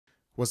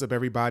What's up,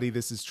 everybody?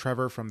 This is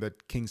Trevor from the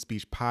King's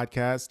Speech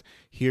podcast,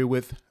 here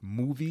with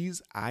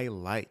Movies I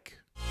Like.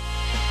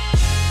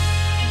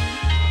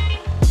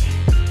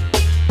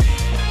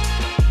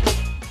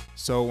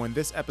 So in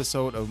this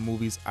episode of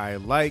Movies I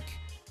Like,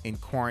 in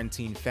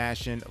quarantine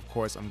fashion, of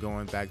course, I'm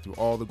going back through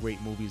all the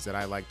great movies that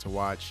I like to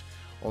watch,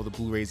 all the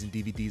Blu-rays and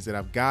DVDs that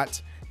I've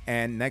got.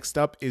 And next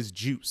up is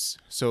Juice.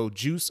 So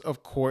Juice,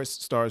 of course,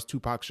 stars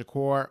Tupac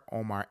Shakur,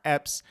 Omar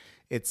Epps.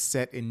 It's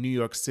set in New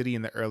York City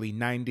in the early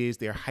 90s.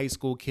 They're high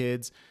school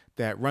kids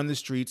that run the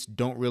streets,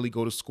 don't really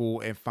go to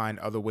school, and find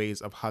other ways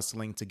of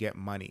hustling to get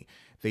money.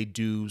 They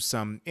do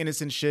some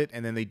innocent shit,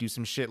 and then they do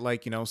some shit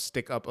like,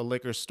 stick up a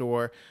liquor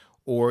store,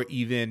 or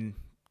even,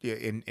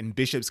 in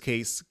Bishop's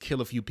case,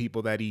 kill a few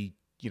people that he,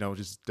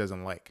 just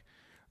doesn't like.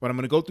 But I'm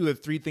going to go through the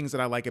 3 things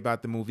that I like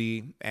about the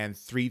movie and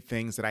 3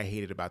 things that I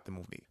hated about the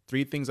movie.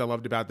 3 things I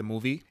loved about the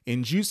movie.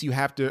 In Juice, you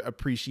have to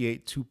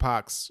appreciate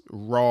Tupac's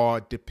raw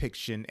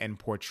depiction and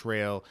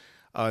portrayal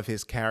of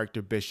his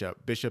character,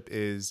 Bishop. Bishop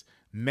is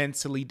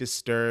mentally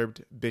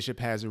disturbed. Bishop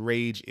has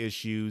rage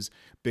issues.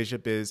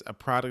 Bishop is a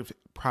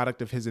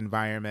product of his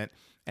environment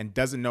and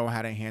doesn't know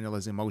how to handle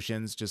his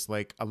emotions, just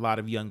like a lot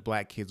of young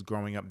black kids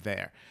growing up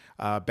there.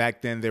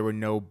 Back then, there were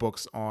no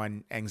books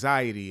on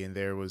anxiety, and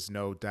there was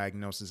no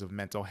diagnosis of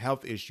mental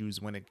health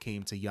issues when it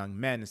came to young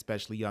men,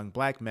 especially young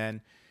black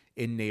men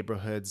in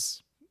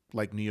neighborhoods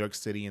like New York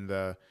City in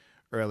the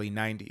early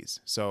 90s.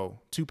 So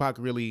Tupac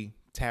really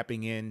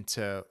tapping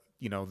into,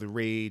 the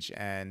rage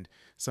and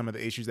some of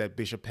the issues that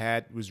Bishop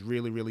had was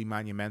really, really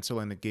monumental,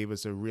 and it gave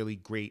us a really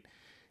great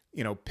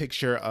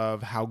picture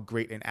of how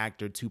great an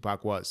actor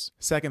Tupac was.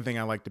 Second thing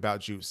I liked about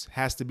Juice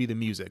has to be the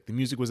music. The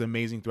music was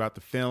amazing throughout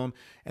the film,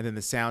 and then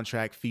the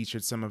soundtrack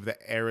featured some of the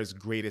era's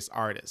greatest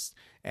artists.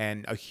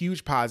 And a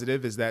huge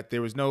positive is that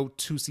there was no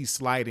Tootsie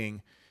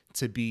Sliding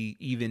to be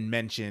even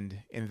mentioned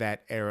in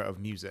that era of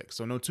music.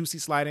 So no Tootsie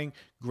Sliding,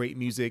 great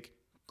music,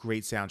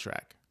 great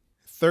soundtrack.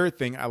 Third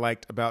thing I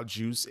liked about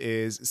Juice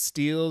is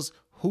Steele's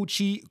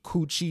hoochie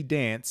coochie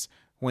dance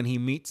when he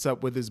meets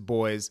up with his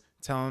boys,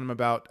 telling him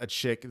about a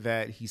chick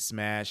that he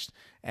smashed.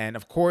 And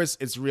of course,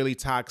 it's really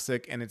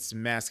toxic, and it's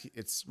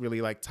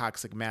really like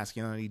toxic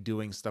masculinity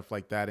doing stuff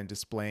like that and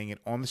displaying it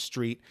on the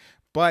street.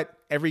 But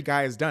every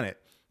guy has done it.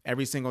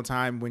 Every single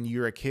time when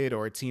you're a kid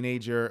or a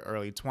teenager,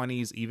 early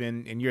 20s,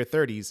 even in your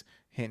 30s,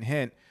 hint,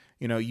 hint,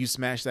 you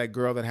smash that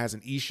girl that has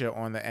an Isha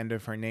on the end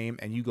of her name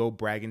and you go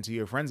bragging to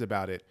your friends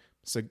about it.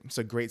 It's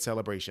a great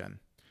celebration.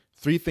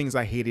 3 things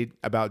I hated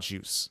about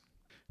Juice.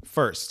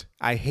 First,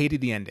 I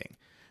hated the ending.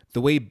 The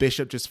way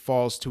Bishop just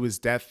falls to his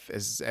death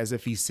as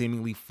if he's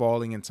seemingly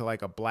falling into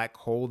like a black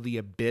hole, the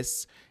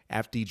abyss,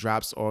 after he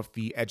drops off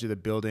the edge of the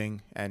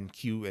building and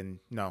Q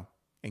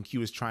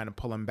is trying to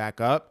pull him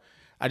back up.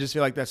 I just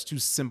feel like that's too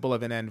simple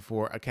of an end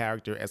for a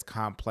character as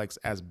complex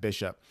as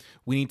Bishop.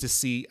 We need to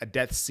see a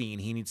death scene.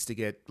 He needs to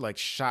get like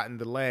shot in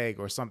the leg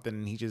or something,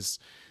 and he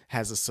just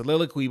has a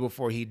soliloquy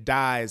before he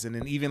dies. And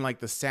then even like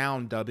the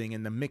sound dubbing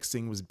and the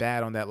mixing was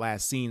bad on that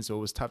last scene, so it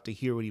was tough to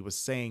hear what he was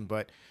saying.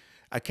 But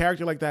a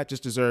character like that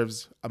just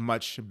deserves a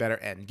much better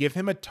end. Give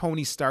him a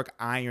Tony Stark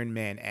Iron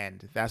Man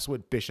end. That's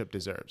what Bishop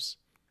deserves.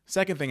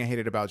 Second thing I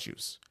hated about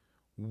Juice.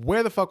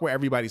 Where the fuck were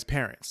everybody's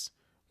parents?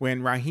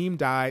 When Raheem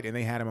died and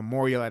they had a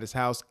memorial at his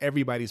house,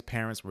 everybody's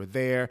parents were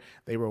there.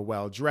 They were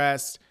well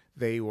dressed.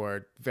 They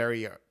were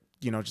very,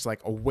 just like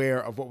aware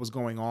of what was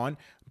going on.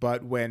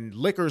 But when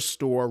liquor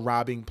store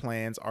robbing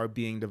plans are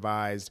being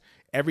devised,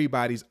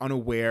 everybody's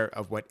unaware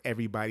of what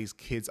everybody's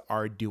kids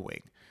are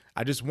doing.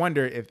 I just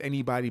wonder if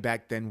anybody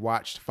back then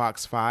watched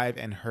Fox 5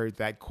 and heard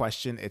that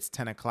question, it's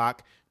 10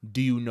 o'clock,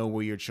 do you know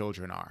where your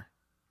children are?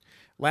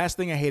 Last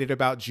thing I hated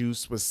about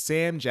Juice was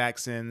Sam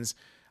Jackson's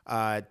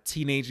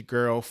teenage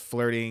girl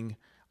flirting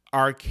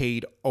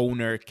arcade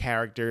owner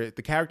character.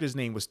 The character's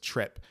name was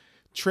Trip.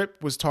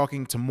 Trip was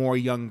talking to more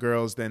young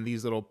girls than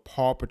these little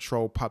Paw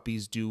Patrol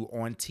puppies do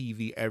on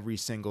TV every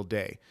single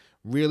day.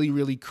 Really,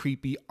 really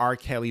creepy R.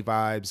 Kelly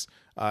vibes.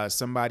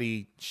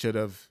 Somebody should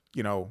have,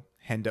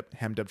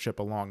 hemmed up Trip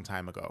a long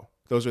time ago.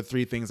 Those are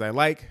 3 things I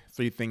like,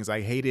 3 things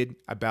I hated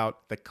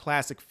about the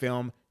classic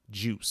film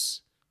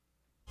Juice.